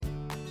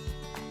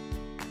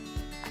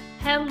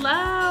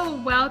Hello,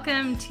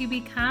 welcome to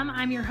Become.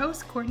 I'm your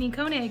host, Courtney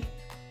Koenig.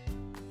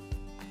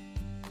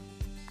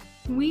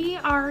 We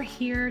are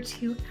here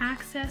to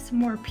access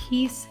more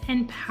peace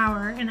and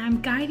power, and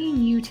I'm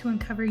guiding you to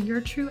uncover your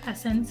true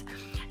essence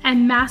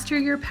and master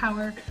your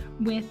power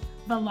with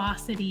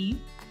velocity.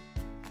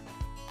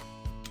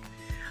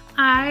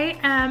 I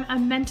am a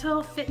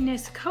mental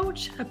fitness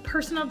coach, a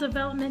personal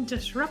development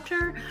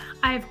disruptor.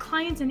 I have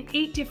clients in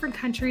 8 different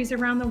countries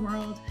around the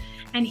world.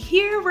 And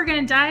here we're going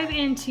to dive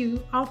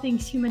into all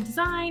things human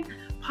design,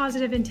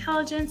 positive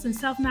intelligence, and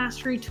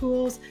self-mastery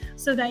tools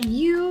so that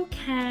you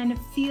can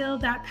feel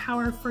that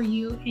power for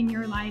you in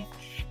your life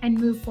and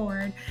move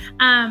forward.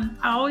 I'll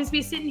always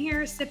be sitting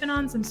here sipping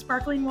on some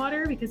sparkling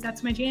water because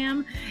that's my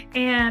jam.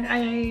 And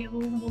I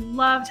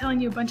love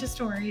telling you a bunch of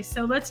stories.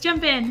 So let's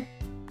jump in.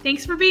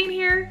 Thanks for being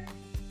here.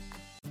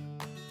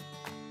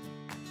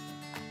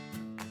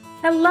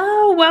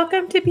 Hello,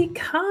 welcome to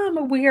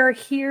Become. We are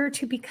here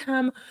to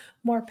become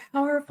more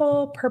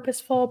powerful,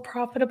 purposeful,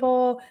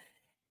 profitable,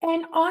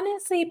 and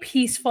honestly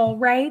peaceful,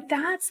 right?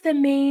 That's the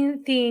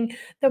main thing.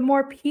 The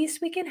more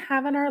peace we can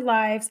have in our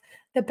lives,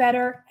 the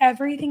better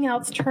everything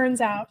else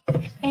turns out.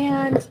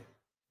 And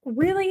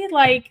really,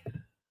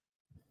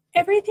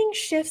 everything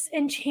shifts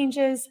and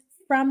changes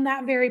from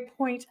that very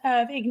point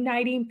of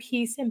igniting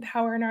peace and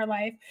power in our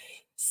life.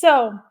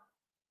 So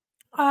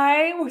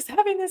I was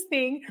having this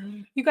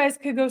thing you guys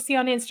could go see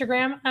on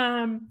Instagram.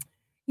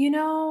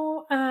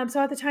 So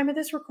at the time of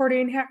this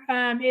recording,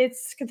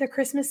 it's the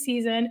Christmas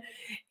season,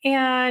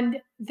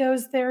 and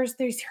there's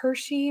these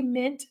Hershey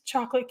mint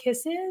chocolate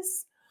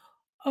kisses.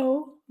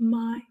 Oh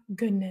my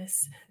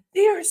goodness.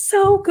 They are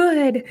so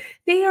good.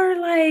 They are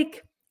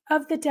like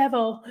of the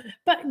devil,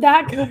 but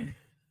that good.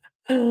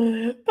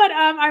 But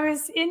I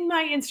was in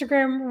my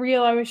Instagram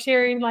reel, I was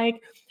sharing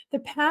like the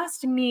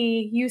past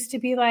me used to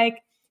be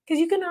like, because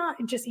you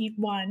cannot just eat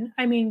one.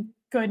 I mean,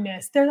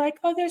 goodness. They're like,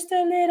 oh, they're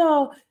so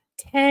little.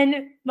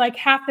 10, like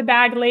half the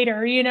bag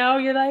later,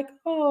 you're like,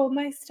 oh,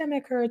 my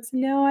stomach hurts.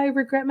 No, I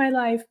regret my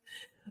life.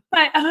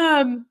 But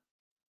I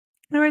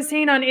was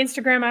saying on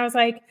Instagram, I was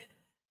like,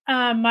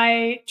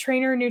 my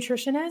trainer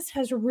nutritionist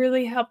has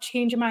really helped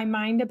change my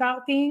mind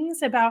about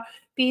things, about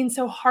being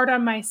so hard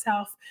on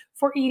myself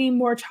for eating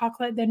more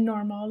chocolate than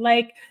normal.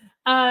 Like,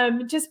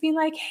 just being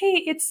like,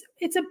 hey,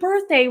 it's a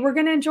birthday. We're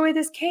going to enjoy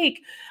this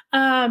cake.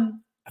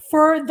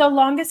 For the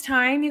longest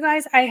time, you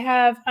guys, I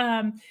have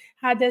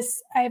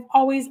I've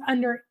always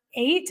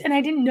underate, and I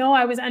didn't know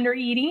I was under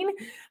eating.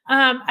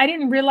 I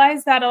didn't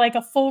realize that like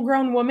a full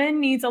grown woman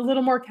needs a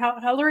little more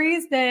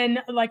calories than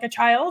like a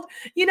child,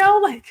 so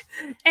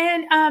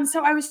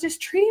I was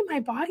just treating my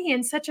body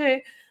in such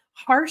a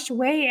harsh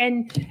way.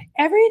 And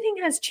everything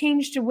has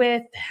changed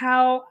with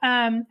how,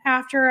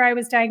 after I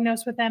was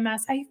diagnosed with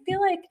MS, I feel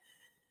like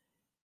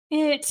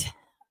it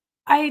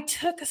I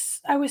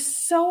was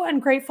so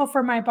ungrateful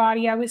for my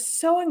body. I was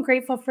so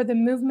ungrateful for the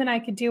movement I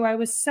could do. I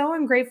was so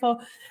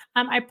ungrateful.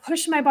 I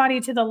pushed my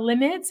body to the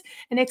limits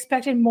and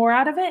expected more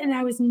out of it. And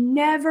I was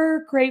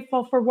never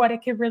grateful for what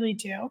it could really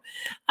do.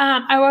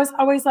 I was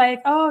always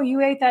like, oh, you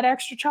ate that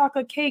extra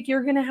chocolate cake.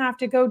 You're going to have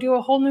to go do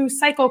a whole new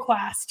cycle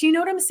class. Do you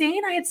know what I'm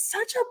saying? I had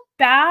such a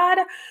bad,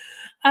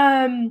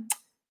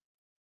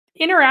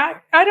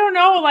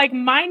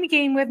 mind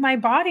game with my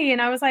body.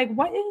 And I was like,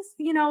 what is,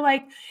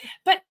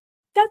 but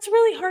that's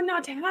really hard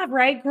not to have,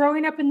 right?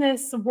 Growing up in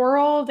this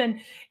world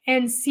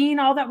and seeing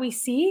all that we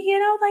see,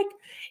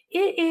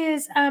 it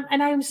is.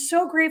 And I'm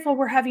so grateful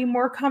we're having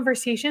more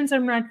conversations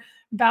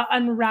about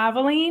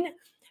unraveling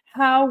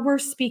how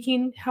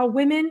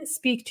women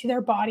speak to their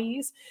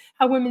bodies,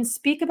 how women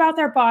speak about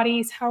their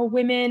bodies, how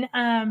women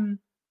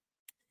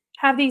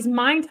have these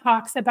mind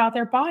talks about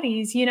their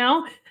bodies.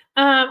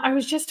 I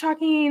was just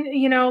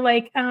talking,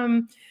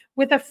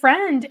 with a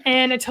friend,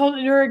 and I told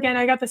her again,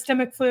 I got the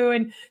stomach flu,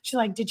 and she's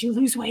like, did you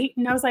lose weight?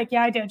 And I was like,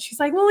 yeah, I did. She's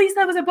like, well, at least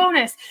that was a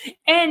bonus.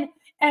 And it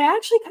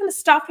actually kind of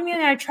stopped me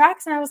in my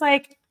tracks. And I was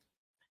like,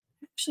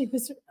 actually, it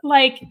was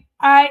like,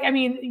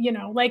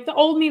 like the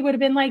old me would have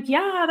been like,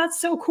 yeah,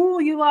 that's so cool.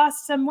 You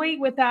lost some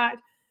weight with that.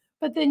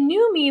 But the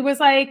new me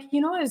was like,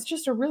 it's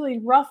just a really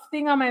rough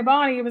thing on my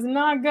body. It was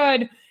not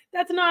good.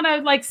 That's not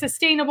a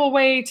sustainable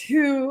way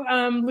to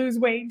lose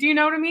weight. Do you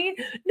know what I mean?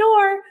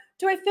 Nor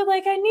do I feel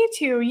like I need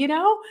to,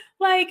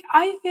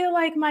 I feel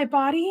like my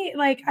body,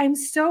 I'm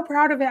so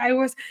proud of it. I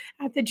was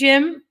at the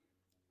gym,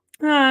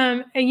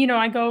 and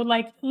I go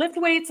lift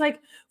weights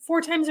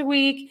 4 times a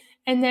week,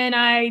 and then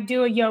I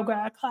do a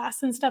yoga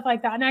class and stuff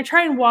like that. And I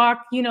try and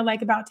walk,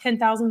 about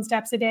 10,000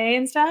 steps a day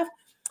and stuff.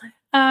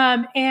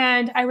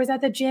 And I was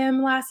at the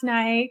gym last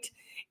night,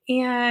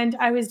 and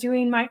I was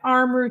doing my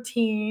arm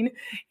routine,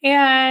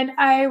 and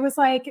I was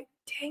like,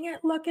 dang it,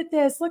 look at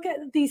this. Look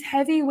at these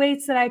heavy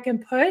weights that I can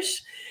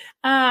push.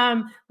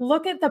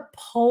 Look at the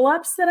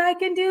pull-ups that I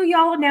can do.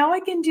 Y'all, now I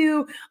can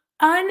do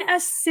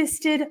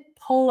unassisted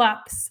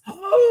pull-ups.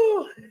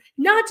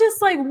 Not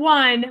just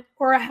one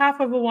or a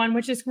half of a one,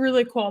 which is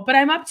really cool. But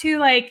I'm up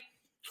to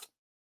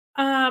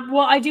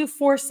I do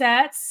 4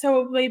 sets.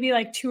 So maybe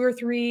 2 or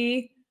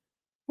 3.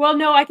 Well,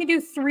 no, I can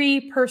do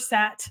 3 per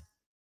set.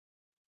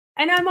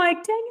 And I'm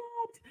like, dang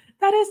it,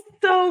 that is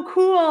so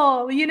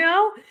cool, you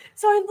know?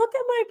 So I look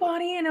at my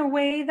body in a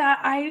way that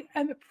I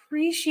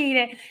appreciate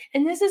it.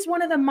 And this is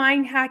one of the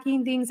mind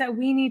hacking things that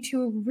we need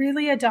to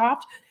really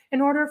adopt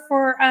in order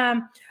for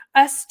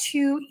us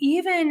to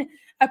even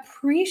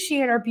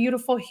appreciate our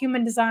beautiful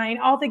human design,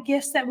 all the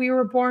gifts that we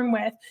were born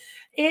with.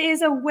 It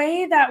is a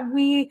way that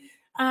we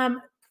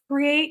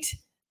create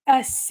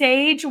a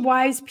sage,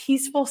 wise,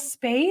 peaceful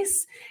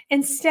space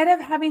instead of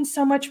having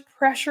so much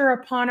pressure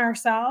upon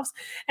ourselves.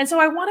 And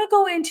so I want to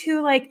go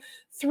into like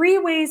 3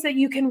 ways that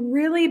you can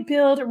really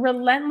build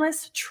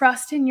relentless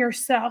trust in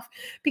yourself,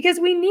 because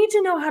we need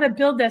to know how to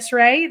build this,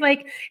 right?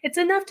 Like it's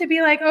enough to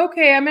be like,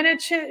 okay, I'm going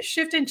to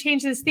shift and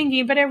change this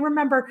thinking. But I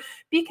remember,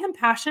 be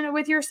compassionate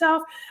with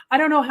yourself. I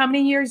don't know how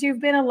many years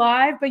you've been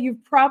alive, but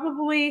you've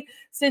probably,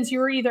 since you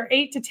were either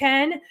 8 to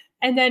 10,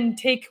 and then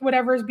take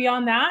whatever's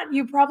beyond that,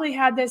 you probably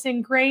had this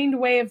ingrained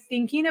way of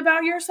thinking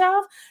about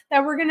yourself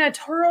that we're going to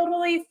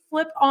totally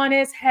flip on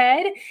its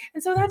head.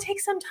 And so that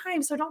takes some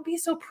time. So don't be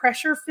so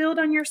pressure filled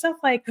on yourself.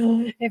 Like,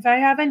 if I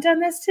haven't done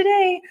this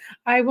today,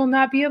 I will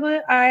not be able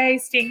to, I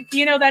stink,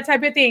 you know, that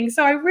type of thing.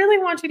 So I really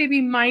want you to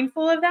be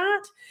mindful of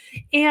that,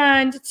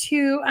 and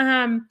to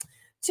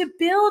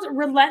build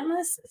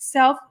relentless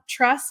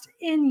self-trust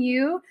in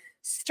you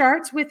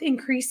starts with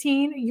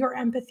increasing your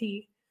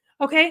empathy.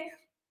 Okay.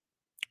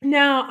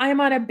 Now,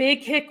 I'm on a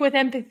big kick with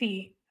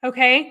empathy,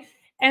 okay?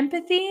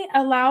 Empathy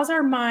allows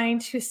our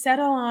mind to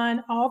settle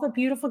on all the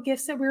beautiful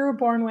gifts that we were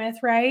born with,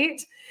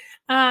 right?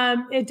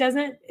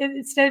 Instead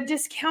of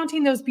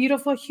discounting those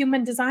beautiful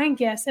human design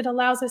gifts, it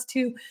allows us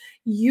to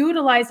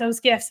utilize those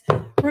gifts.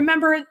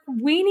 Remember,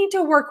 we need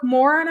to work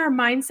more on our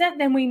mindset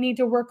than we need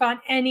to work on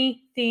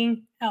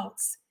anything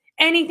else.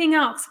 Anything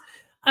else.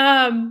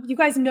 You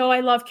guys know I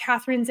love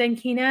Catherine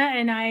Zenkina,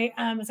 and I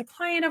was a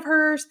client of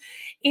hers.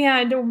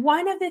 And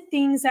one of the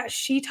things that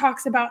she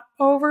talks about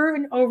over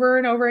and over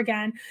and over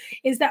again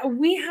is that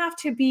we have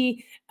to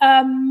be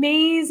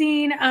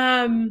amazing,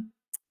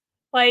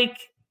 like,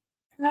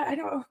 I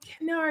don't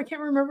know, I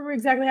can't remember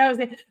exactly how I was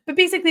saying, but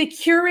basically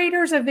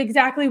curators of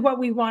exactly what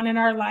we want in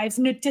our lives,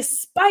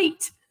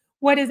 despite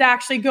what is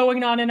actually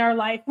going on in our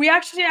life. We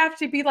actually have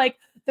to be like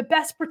the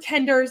best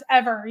pretenders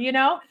ever, you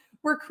know?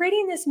 We're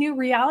creating this new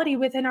reality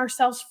within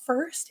ourselves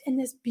first, and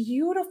this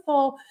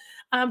beautiful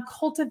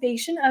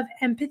cultivation of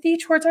empathy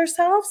towards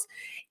ourselves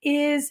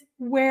is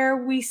where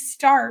we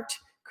start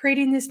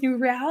creating this new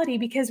reality,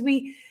 because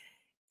we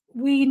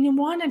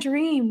want to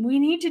dream. We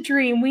need to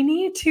dream. We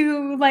need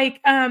to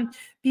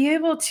be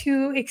able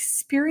to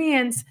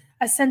experience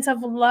a sense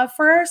of love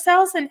for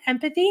ourselves and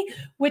empathy,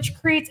 which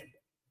creates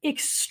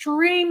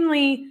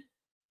extremely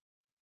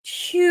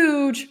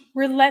huge,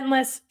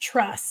 relentless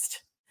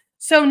trust.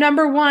 So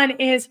number 1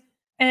 is,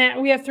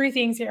 and we have 3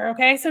 things here,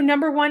 okay? So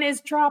number 1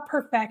 is drop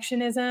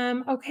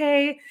perfectionism,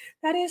 okay?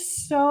 That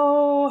is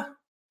so,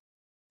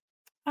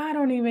 I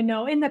don't even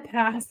know, in the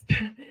past.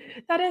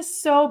 That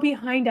is so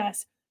behind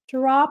us.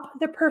 Drop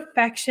the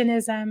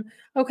perfectionism,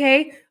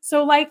 okay?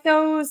 So like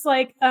those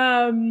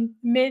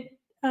mint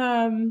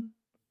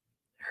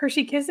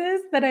Hershey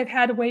Kisses that I've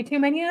had way too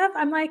many of,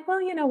 I'm like,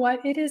 well, you know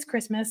what? It is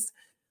Christmas.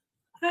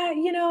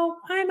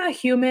 I'm a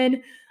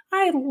human.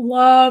 I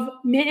love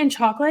mint and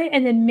chocolate,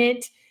 and then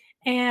mint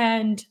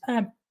and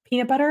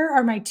peanut butter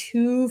are my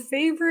 2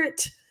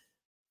 favorite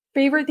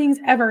things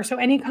ever. So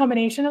any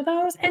combination of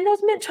those, and those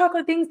mint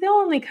chocolate things, they'll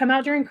only come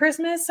out during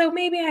Christmas. So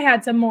maybe I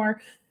had some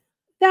more.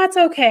 That's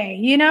okay,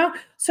 you know?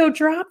 So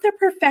drop the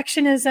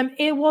perfectionism.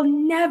 It will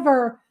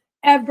never,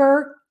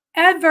 ever,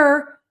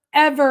 ever,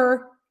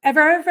 ever,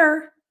 ever,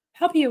 ever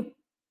help you.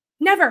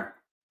 Never.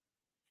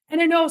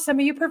 And I know some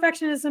of you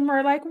perfectionism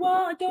are like,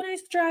 well, don't I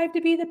strive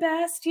to be the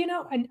best? You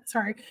know, and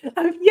sorry.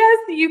 Yes,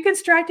 you can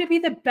strive to be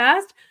the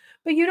best,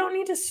 but you don't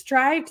need to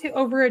strive to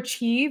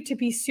overachieve, to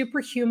be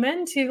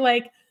superhuman, to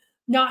like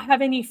not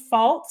have any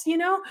faults, you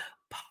know?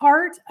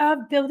 Part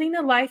of building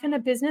a life and a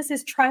business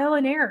is trial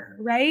and error,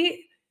 right?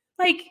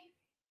 Like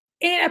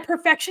a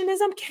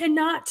perfectionism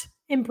cannot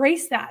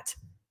embrace that.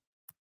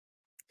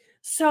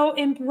 So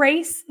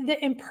embrace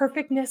the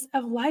imperfectness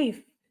of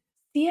life.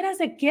 See it as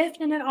a gift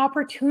and an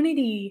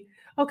opportunity.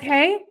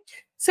 Okay.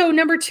 So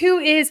number 2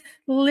 is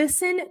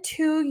listen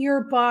to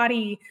your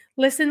body.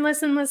 Listen,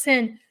 listen,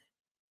 listen.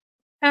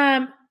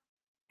 Have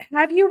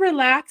you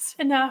relaxed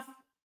enough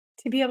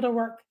to be able to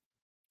work?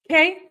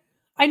 Okay.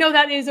 I know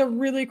that is a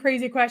really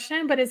crazy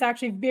question, but it's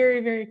actually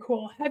very, very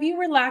cool. Have you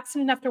relaxed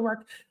enough to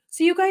work?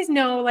 So you guys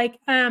know,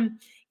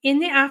 in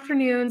the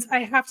afternoons,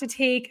 I have to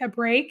take a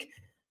break.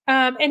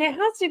 And it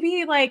has to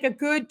be like a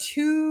good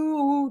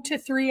 2 to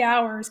 3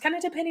 hours, kind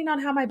of depending on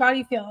how my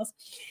body feels.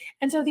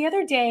 And so the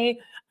other day,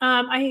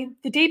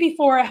 the day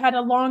before, I had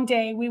a long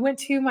day. We went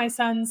to my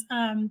son's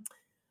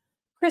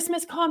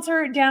Christmas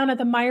concert down at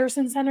the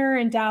Meyerson Center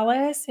in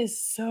Dallas. Is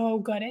so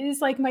good. It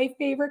is like my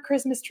favorite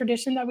Christmas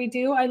tradition that we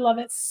do. I love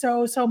it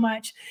so, so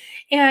much.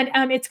 And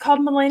it's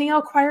called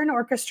Millennial Choir and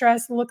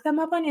Orchestras. Look them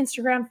up on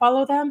Instagram,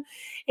 follow them.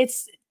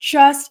 It's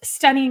just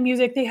stunning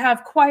music. They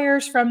have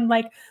choirs from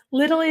like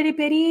little itty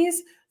bitties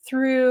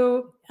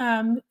through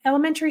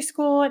elementary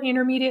school and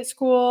intermediate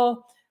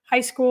school,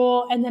 high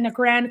school, and then a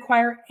grand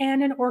choir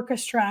and an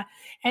orchestra.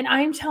 And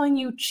I'm telling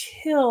you,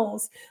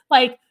 chills.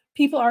 Like,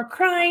 people are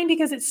crying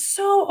because it's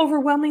so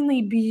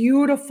overwhelmingly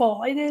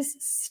beautiful. It is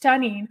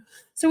stunning.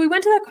 So we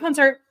went to that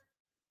concert.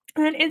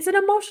 And it's an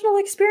emotional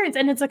experience,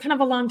 and it's a kind of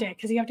a long day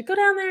because you have to go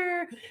down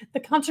there. The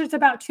concert's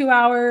about 2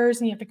 hours,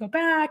 and you have to go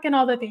back and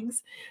all the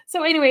things.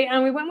 So anyway,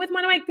 we went with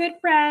one of my good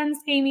friends,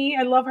 Amy.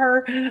 I love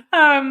her.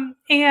 And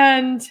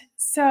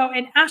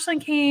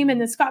Ashlyn came, and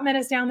then Scott met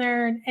us down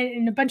there,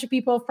 and a bunch of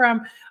people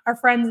from our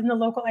friends in the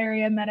local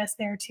area met us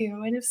there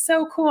too. And it was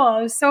so cool.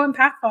 It was so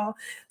impactful.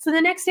 So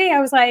the next day I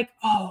was like,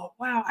 oh,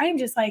 wow, I'm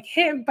just like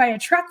hit by a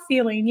truck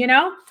feeling,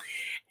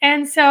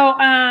 And so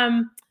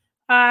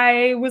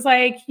I was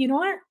like, you know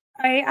what?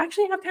 I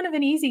actually have kind of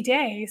an easy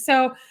day.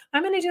 So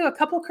I'm going to do a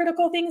couple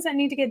critical things that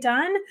need to get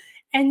done.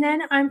 And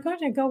then I'm going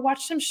to go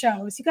watch some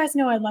shows. You guys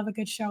know I love a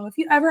good show. If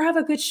you ever have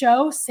a good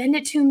show, send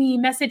it to me,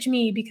 message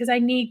me, because I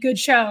need good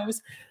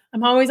shows.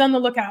 I'm always on the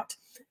lookout.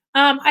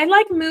 I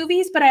like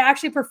movies, but I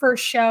actually prefer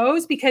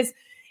shows because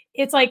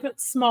it's like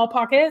small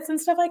pockets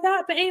and stuff like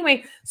that. But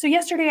anyway, so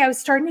yesterday I was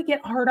starting to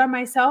get hard on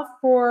myself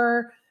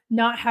for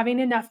not having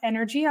enough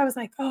energy. I was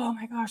like, oh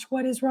my gosh,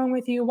 what is wrong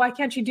with you? Why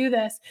can't you do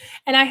this?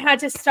 And I had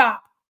to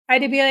stop. I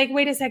had to be like,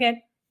 wait a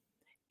second.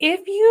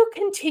 If you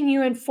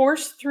continue and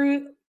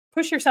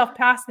push yourself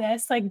past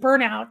this, like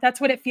burnout, that's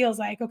what it feels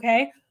like.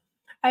 Okay.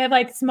 I have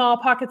like small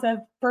pockets of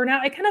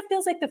burnout. It kind of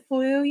feels like the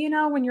flu,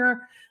 when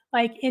you're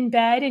like in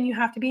bed and you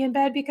have to be in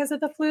bed because of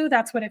the flu.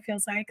 That's what it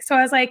feels like. So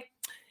I was like,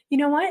 you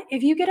know what?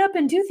 If you get up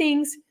and do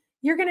things,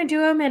 you're going to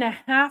do them in a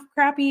half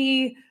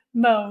crappy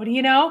mode,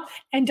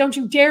 and don't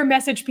you dare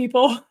message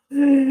people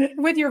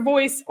with your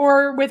voice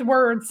or with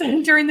words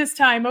during this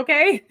time.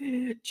 Okay.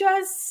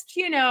 Just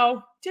do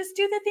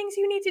the things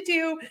you need to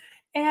do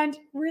and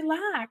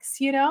relax,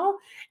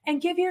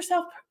 and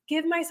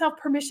give myself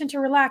permission to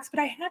relax. But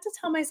I had to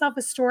tell myself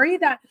a story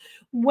that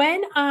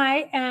when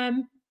I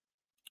am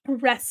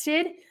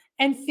rested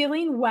and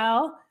feeling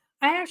well,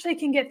 I actually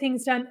can get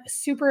things done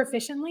super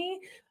efficiently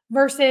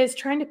versus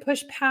trying to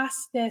push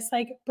past this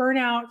like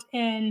burnout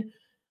and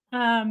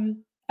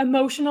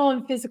emotional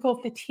and physical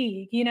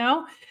fatigue,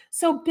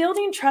 So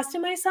building trust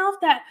in myself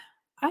that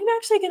I'm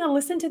actually going to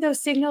listen to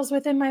those signals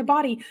within my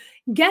body.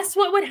 Guess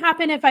what would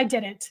happen if I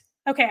didn't?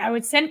 Okay, I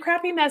would send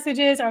crappy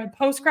messages. I would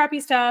post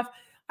crappy stuff.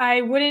 I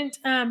wouldn't,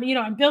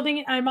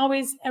 I'm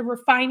always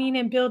refining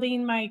and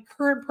building my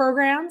current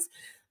programs.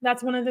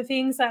 That's one of the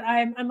things that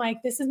I'm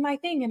like, this is my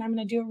thing and I'm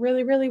going to do it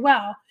really, really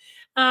well.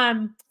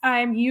 I'm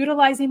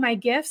utilizing my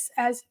gifts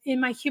as in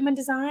my human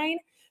design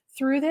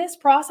through this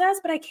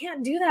process, but I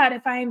can't do that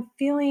if I'm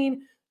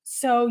feeling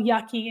so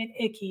yucky and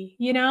icky,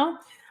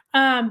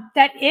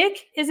 that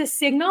ick is a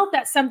signal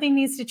that something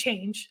needs to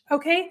change.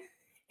 Okay.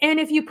 And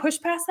if you push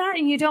past that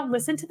and you don't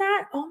listen to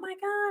that, oh my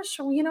gosh,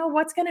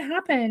 what's going to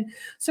happen?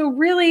 So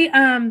really,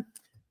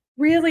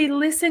 really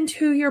listen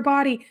to your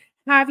body.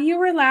 Have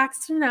you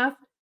relaxed enough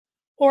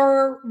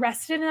or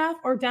rested enough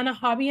or done a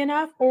hobby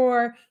enough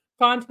or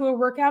gone to a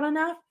workout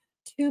enough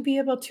to be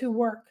able to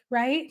work,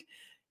 right?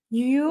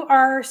 You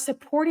are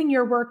supporting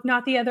your work,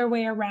 not the other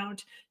way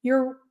around.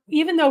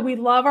 Even though we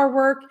love our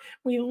work,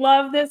 we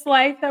love this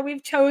life that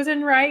we've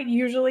chosen, right?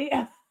 Usually,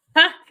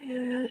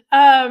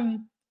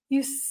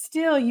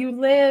 you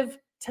live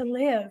to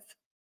live,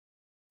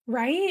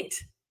 right?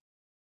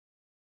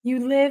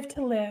 You live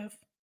to live.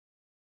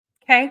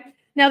 Okay.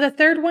 Now the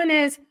third one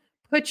is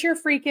put your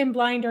freaking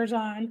blinders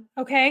on.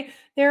 Okay.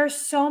 There are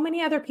so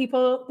many other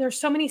people.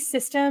 There's so many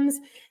systems.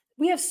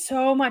 We have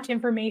so much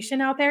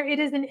information out there. It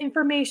is an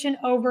information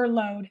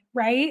overload,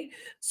 right?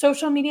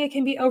 Social media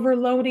can be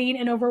overloading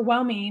and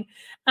overwhelming.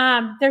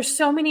 There's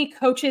so many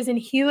coaches and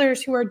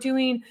healers who are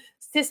doing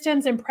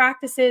systems and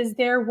practices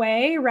their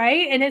way,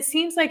 right? And it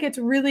seems like it's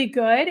really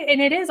good,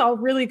 and it is all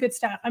really good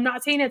stuff. I'm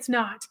not saying it's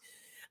not.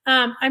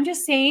 I'm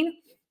just saying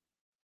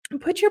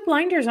put your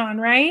blinders on,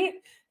 right?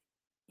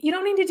 You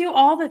don't need to do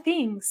all the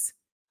things.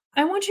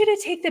 I want you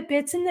to take the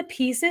bits and the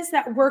pieces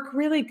that work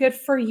really good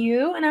for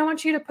you, and I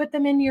want you to put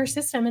them into your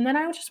system. And then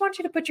I just want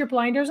you to put your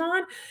blinders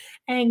on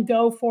and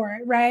go for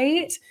it,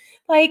 right?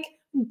 Like,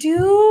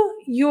 do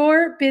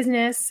your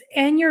business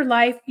and your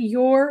life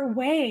your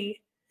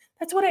way.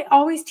 That's what I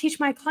always teach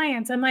my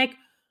clients. I'm like,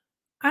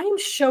 I'm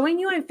showing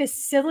you, I'm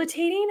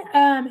facilitating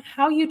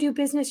how you do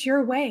business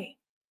your way.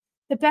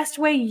 The best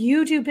way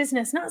you do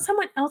business, not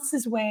someone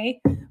else's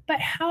way, but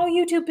how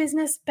you do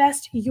business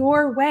best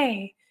your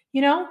way,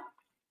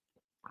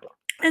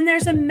 And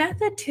there's a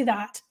method to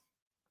that.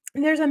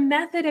 There's a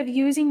method of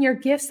using your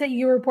gifts that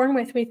you were born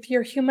with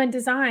your human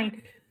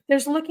design.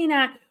 There's looking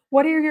at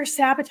what are your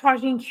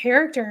sabotaging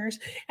characters.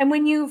 And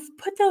when you've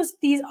put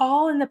these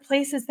all in the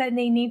places that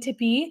they need to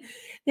be,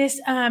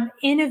 this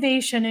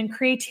innovation and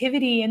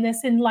creativity and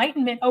this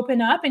enlightenment open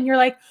up, and you're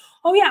like,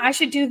 oh yeah, I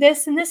should do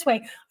this in this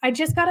way. I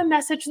just got a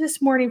message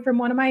this morning from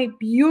one of my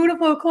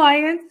beautiful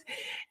clients,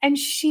 and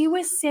she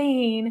was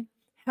saying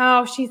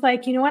how she's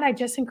like, you know what? I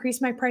just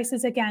increased my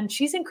prices again.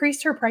 She's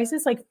increased her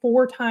prices like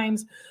 4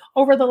 times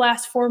over the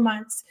last 4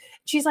 months.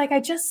 She's like, I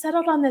just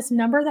settled on this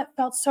number that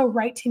felt so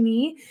right to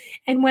me.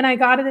 And when I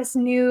got this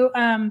new,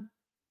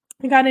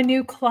 I got a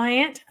new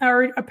client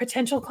or a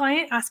potential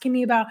client asking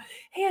me about,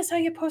 hey, I saw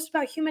you post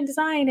about human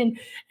design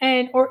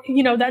or,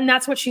 and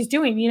that's what she's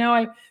doing.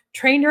 I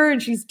trained her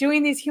and she's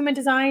doing these human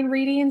design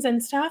readings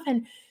and stuff.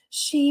 And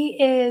she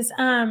is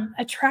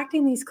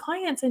attracting these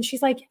clients. And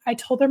she's like, I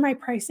told her my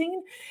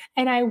pricing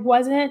and I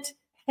wasn't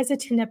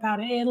hesitant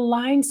about it. It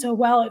aligned so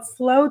well. It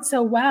flowed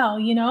so well.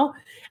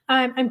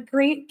 I'm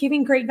great,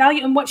 giving great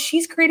value. And what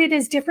she's created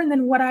is different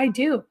than what I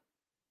do.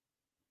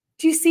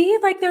 Do you see?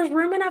 Like there's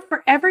room enough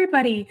for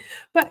everybody,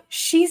 but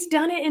she's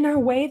done it in a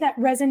way that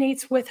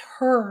resonates with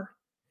her.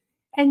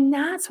 And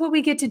that's what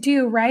we get to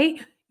do, right?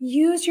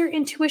 Use your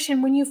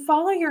intuition. When you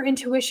follow your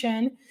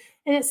intuition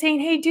and it's saying,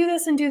 hey, do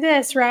this and do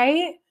this,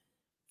 right?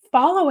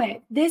 Follow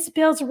it. This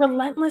builds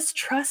relentless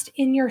trust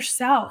in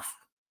yourself.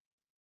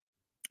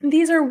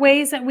 These are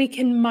ways that we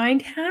can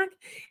mind hack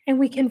and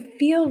we can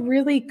feel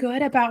really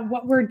good about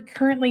what we're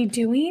currently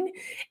doing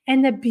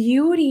and the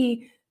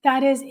beauty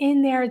that is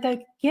in there.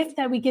 The gift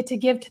that we get to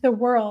give to the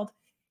world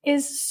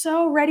is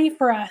so ready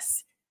for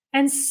us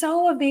and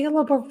so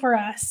available for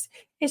us.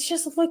 It's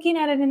just looking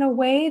at it in a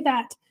way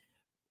that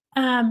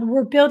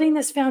we're building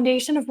this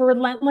foundation of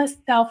relentless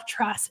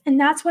self-trust. And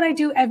that's what I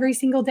do every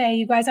single day,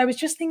 you guys. I was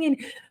just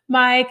thinking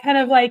my kind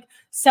of like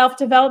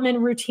self-development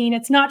routine.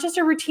 It's not just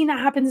a routine that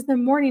happens in the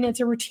morning.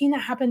 It's a routine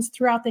that happens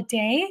throughout the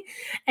day.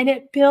 And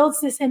it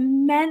builds this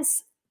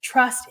immense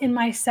trust in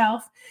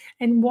myself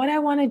and what I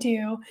want to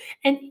do.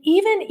 And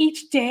even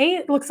each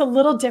day looks a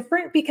little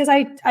different because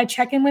I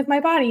check in with my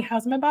body.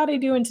 How's my body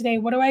doing today?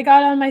 What do I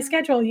got on my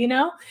schedule?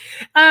 And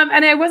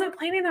I wasn't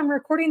planning on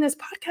recording this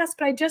podcast,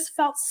 but I just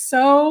felt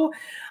so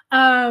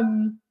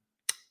drawn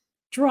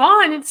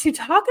to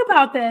talk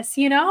about this,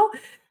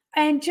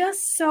 and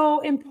just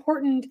so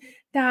important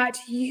that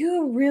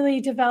you really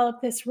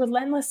develop this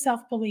relentless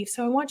self-belief.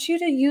 So I want you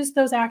to use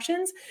those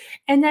actions.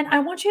 And then I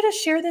want you to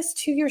share this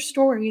to your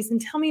stories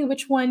and tell me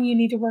which one you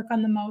need to work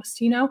on the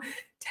most,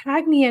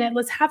 tag me in it.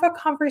 Let's have a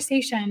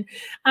conversation.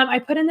 I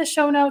put in the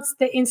show notes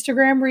the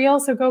Instagram reel.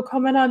 So go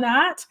comment on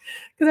that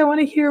because I want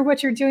to hear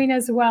what you're doing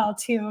as well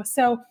too.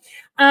 So,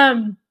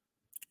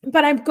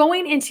 but I'm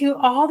going into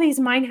all these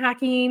mind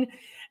hacking,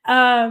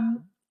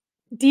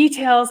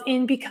 details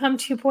in Become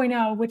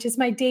 2.0, which is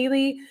my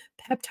daily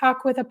pep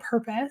talk with a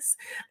purpose.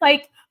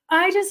 Like,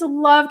 I just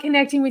love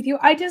connecting with you.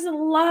 I just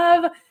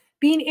love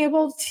being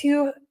able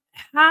to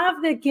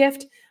have the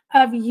gift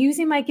of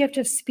using my gift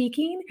of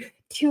speaking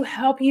to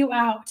help you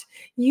out,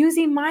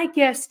 using my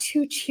gifts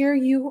to cheer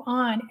you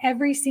on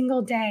every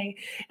single day.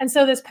 And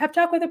so this pep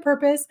talk with a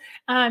purpose,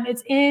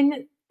 it's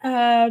in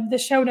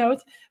the show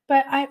notes,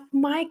 but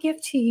my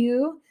gift to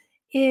you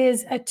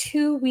is a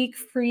 2-week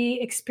free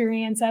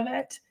experience of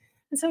it.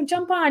 And so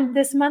jump on.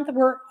 This month,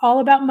 we're all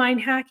about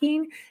mind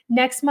hacking.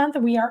 Next month,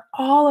 we are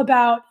all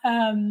about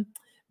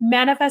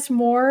Manifest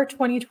More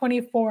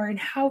 2024 and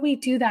how we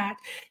do that.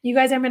 You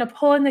guys, I'm going to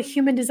pull in the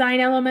human design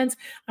elements.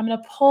 I'm going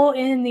to pull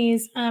in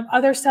these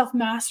other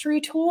self-mastery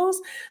tools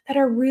that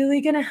are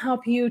really going to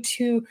help you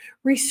to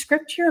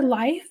rescript your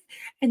life.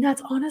 And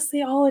that's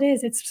honestly all it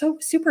is. It's so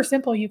super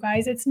simple, you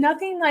guys. It's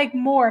nothing like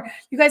more.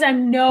 You guys, I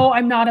know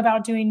I'm not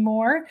about doing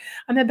more.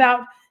 I'm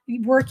about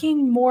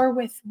working more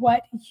with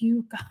what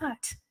you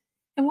got.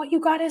 And what you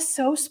got is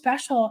so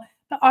special.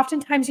 But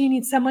oftentimes you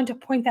need someone to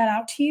point that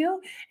out to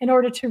you in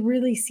order to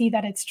really see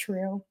that it's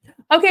true.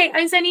 Okay,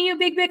 I'm sending you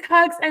big, big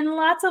hugs and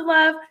lots of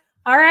love.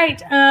 All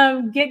right,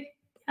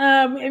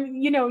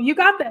 you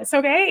got this,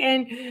 okay?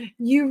 And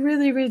you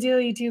really,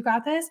 really do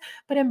got this.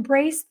 But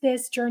embrace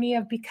this journey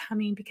of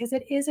becoming because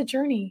it is a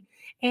journey.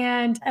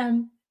 And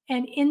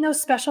in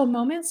those special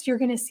moments, you're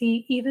going to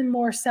see even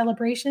more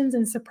celebrations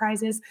and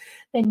surprises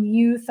than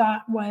you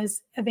thought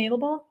was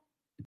available.